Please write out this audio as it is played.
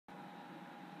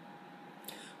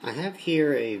I have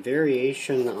here a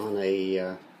variation on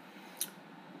a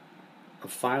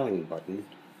filing button.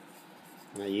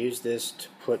 And I use this to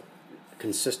put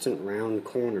consistent round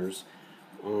corners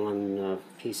on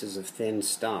pieces of thin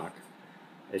stock.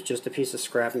 It's just a piece of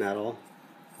scrap metal,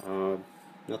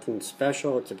 nothing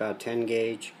special. It's about 10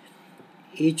 gauge.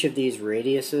 Each of these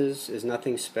radiuses is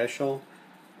nothing special.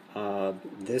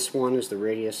 This one is the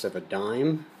radius of a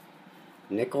dime,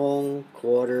 nickel,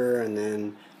 quarter, and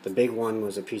then the big one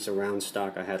was a piece of round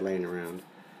stock I had laying around.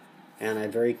 And I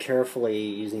very carefully,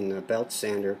 using the belt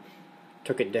sander,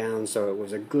 took it down so it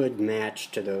was a good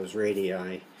match to those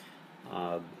radii.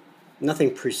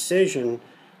 Nothing precision.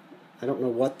 I don't know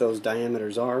what those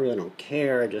diameters are. I don't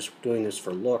care. I'm just doing this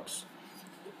for looks.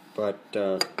 But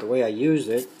the way I use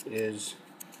it is,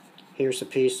 here's a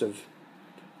piece of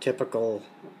typical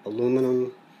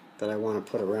aluminum that I want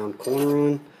to put a round corner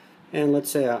on, and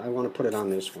let's say I want to put it on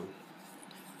this one.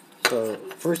 So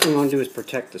first thing I want to do is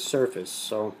protect the surface,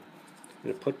 so I'm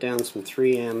going to put down some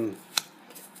 3M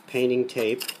painting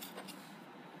tape,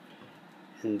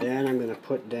 and then I'm going to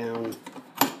put down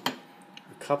a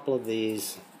couple of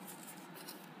these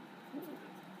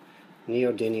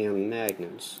neodymium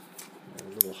magnets. They're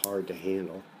a little hard to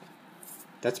handle.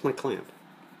 That's my clamp.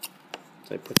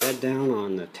 So I put that down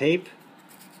on the tape,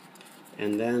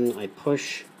 and then I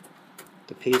push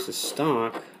the piece of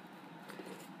stock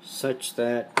such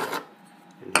that,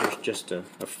 and here's just a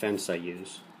fence I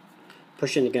use.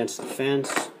 Pushing against the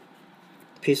fence.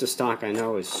 The piece of stock I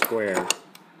know is square,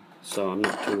 so I'm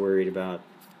not too worried about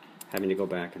having to go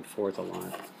back and forth a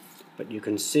lot. But you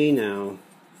can see now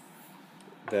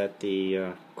that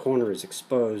the corner is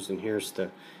exposed, and here's the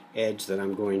edge that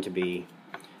I'm going to be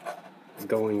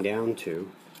going down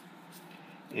to.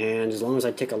 And as long as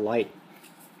I take a light,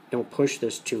 don't push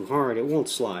this too hard, it won't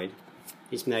slide.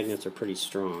 These magnets are pretty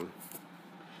strong.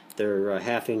 They're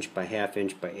 1/2 inch by 1/2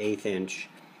 inch by 1/8 inch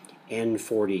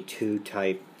N42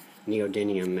 type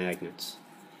neodymium magnets.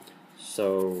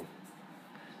 So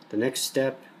the next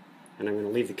step, and I'm going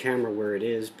to leave the camera where it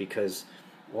is because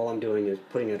all I'm doing is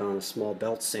putting it on a small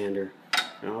belt sander,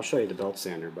 and I'll show you the belt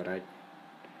sander, but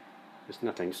it's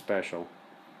nothing special.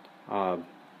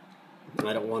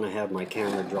 I don't want to have my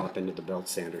camera drop into the belt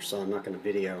sander, so I'm not going to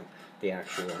video the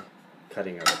actual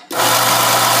cutting of it.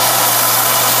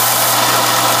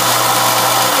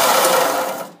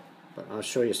 But I'll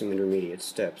show you some intermediate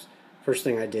steps. First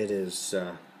thing I did is,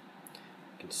 you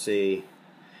can see,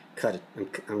 cut it.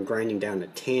 I'm grinding down the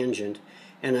tangent,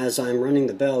 and as I'm running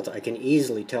the belt, I can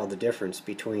easily tell the difference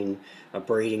between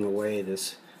abrading away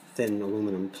this thin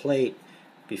aluminum plate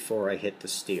before I hit the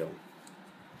steel.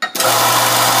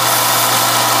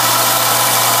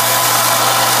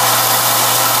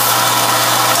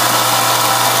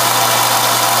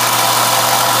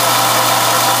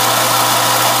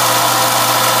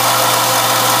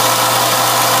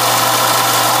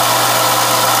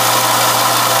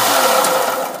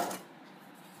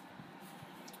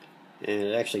 And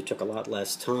it actually took a lot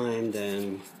less time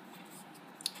than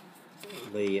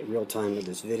the real time of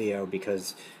this video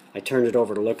because I turned it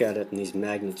over to look at it and these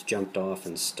magnets jumped off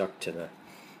and stuck to the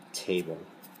table.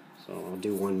 So I'll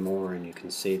do one more and you can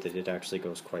see that it actually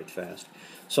goes quite fast.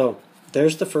 So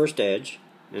there's the first edge,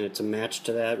 and it's a match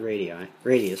to that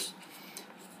radius.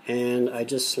 And I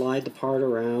just slide the part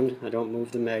around. I don't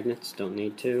move the magnets, don't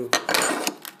need to.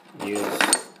 Use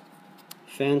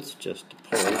fence just to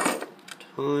pull it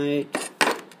tight.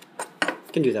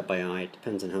 You can do that by eye, it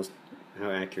depends on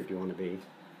how accurate you want to be.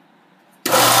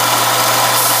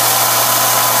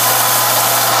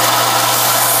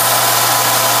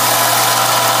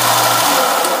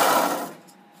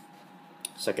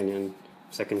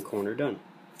 Second corner done.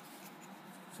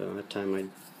 So that time I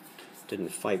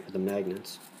didn't fight with the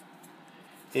magnets.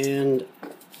 And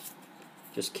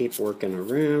just keep working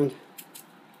around.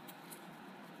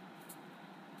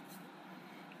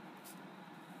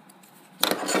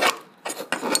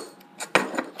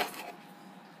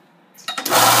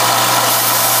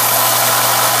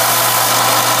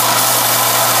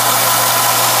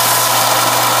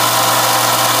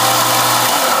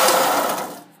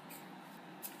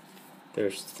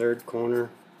 There's the third corner.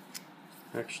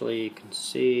 Actually, you can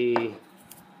see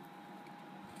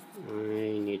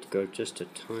I need to go just a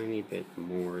tiny bit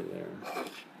more there.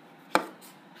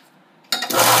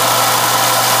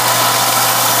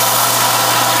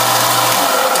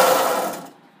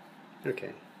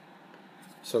 Okay,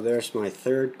 so there's my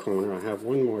third corner. I have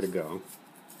one more to go.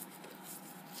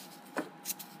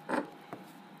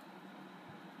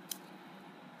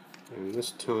 And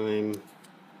this time,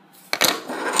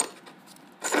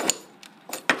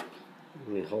 let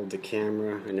me hold the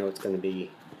camera. I know it's going to be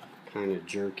kind of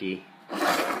jerky,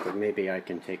 but maybe I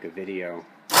can take a video.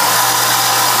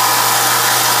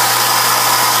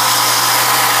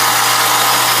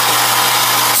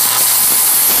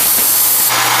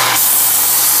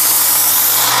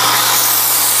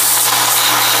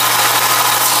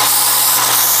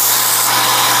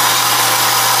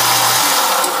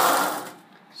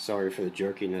 Sorry for the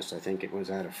jerkiness, I think it was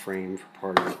out of frame for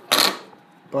part of it.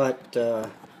 But as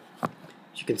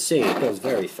you can see, it goes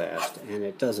very fast, and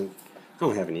I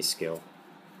don't have any skill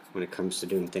when it comes to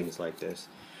doing things like this.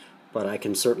 But I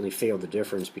can certainly feel the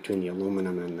difference between the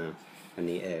aluminum and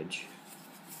the edge.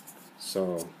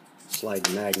 So slide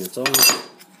the magnets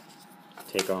off,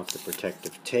 take off the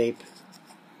protective tape,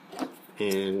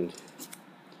 and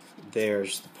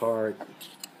there's the part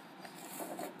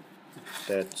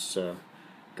that's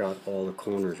got all the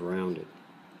corners rounded.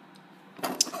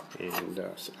 And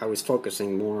I was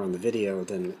focusing more on the video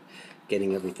than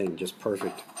getting everything just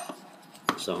perfect.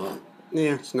 So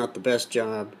yeah, it's not the best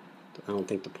job. I don't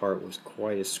think the part was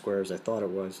quite as square as I thought it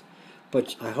was,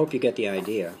 but I hope you get the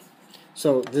idea.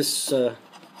 So this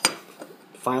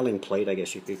filing plate, I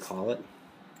guess you could call it,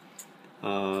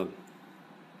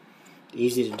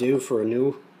 easy to do for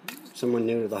someone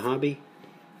new to the hobby,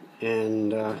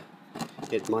 and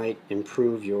it might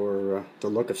improve the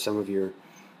look of some of your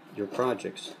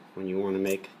projects when you want to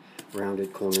make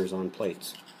rounded corners on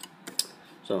plates.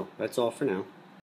 So that's all for now.